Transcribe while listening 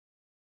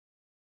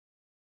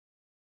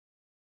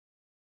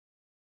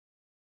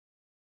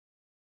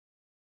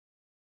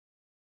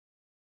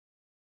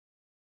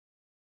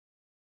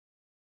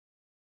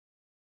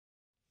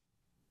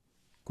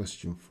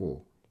Question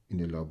 4. In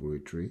the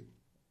laboratory,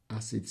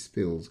 acid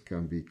spills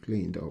can be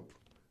cleaned up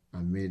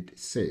and made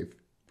safe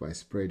by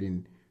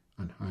spreading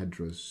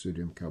anhydrous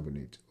sodium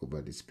carbonate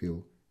over the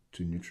spill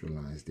to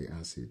neutralize the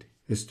acid.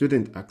 A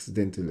student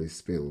accidentally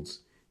spills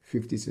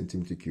 50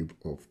 centimeter cube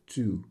of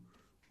 2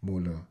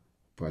 molar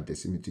per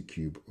decimeter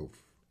cube of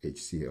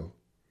HCl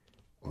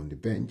on the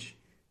bench.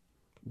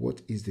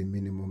 What is the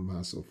minimum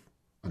mass of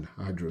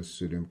anhydrous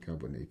sodium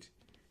carbonate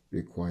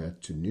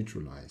required to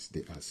neutralize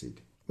the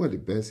acid? Well, the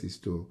best is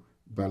to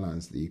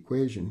balance the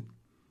equation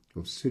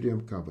of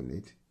sodium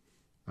carbonate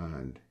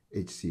and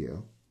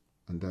HCl,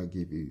 and that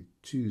gives you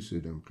 2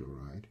 sodium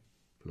chloride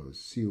plus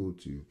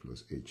CO2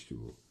 plus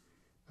H2O.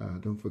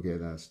 Don't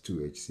forget that's 2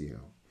 HCl.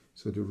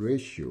 So the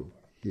ratio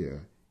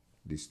here,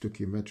 the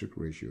stoichiometric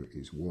ratio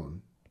is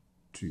 1,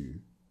 2,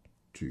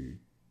 2,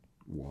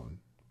 1,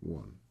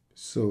 1.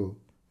 So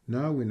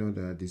now we know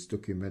that the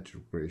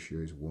stoichiometric ratio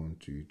is 1,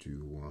 2,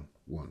 2, 1,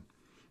 1.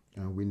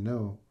 And we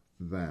know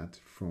that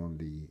from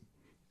the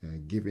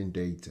given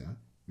data,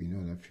 we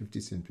know that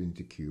 50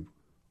 centimeter cube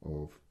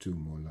of 2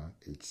 molar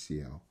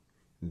HCl.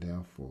 And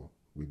therefore,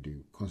 we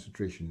do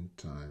concentration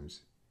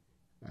times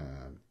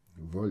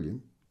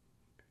volume.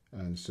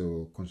 And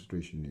so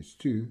concentration is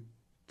 2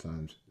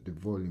 times the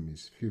volume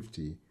is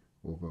 50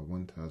 over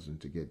 1000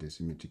 to get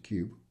decimeter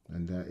cube.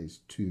 And that is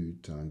 2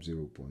 times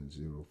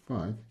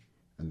 0.05.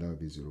 And that will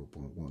be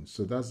 0.1.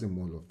 So that's the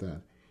mole of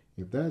that.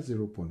 If that's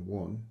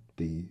 0.1,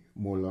 the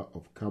molar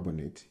of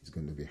carbonate is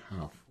going to be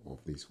half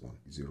of this one,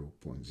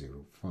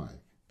 0.05,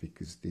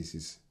 because this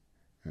is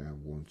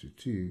 1 to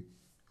 2,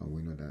 and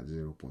we know that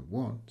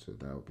 0.1, so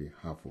that will be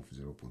half of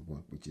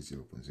 0.1, which is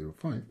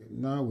 0.05.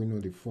 Now we know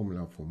the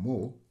formula for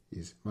mole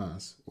is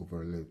mass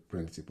over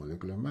relative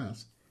molecular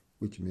mass,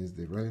 which means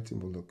the relative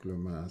molecular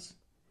mass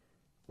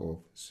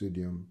of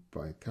sodium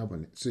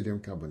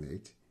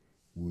carbonate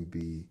will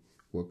be,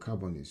 well,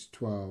 carbon is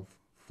 12,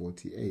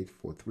 48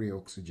 for 3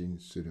 oxygen,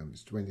 sodium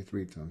is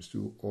 23 times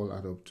 2, all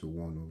add up to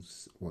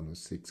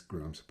 106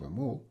 grams per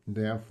mole.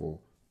 Therefore,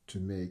 to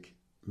make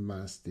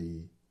mass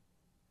the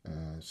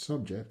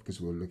subject,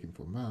 because we're looking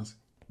for mass,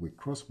 we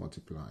cross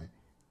multiply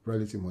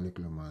relative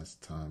molecular mass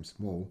times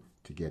mole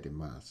to get the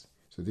mass.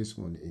 So this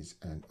one is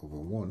n over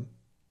 1,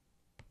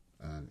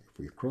 and if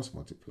we cross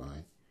multiply,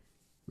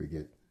 we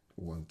get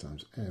 1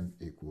 times m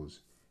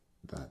equals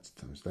that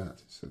times that.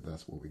 So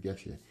that's what we get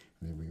here.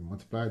 And then we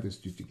multiply those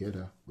two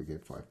together, we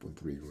get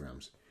 5.3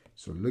 grams.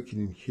 So looking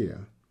in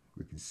here,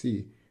 we can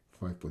see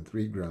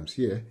 5.3 grams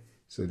here.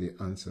 So the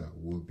answer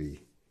will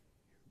be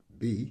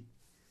B,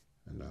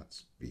 and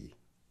that's B.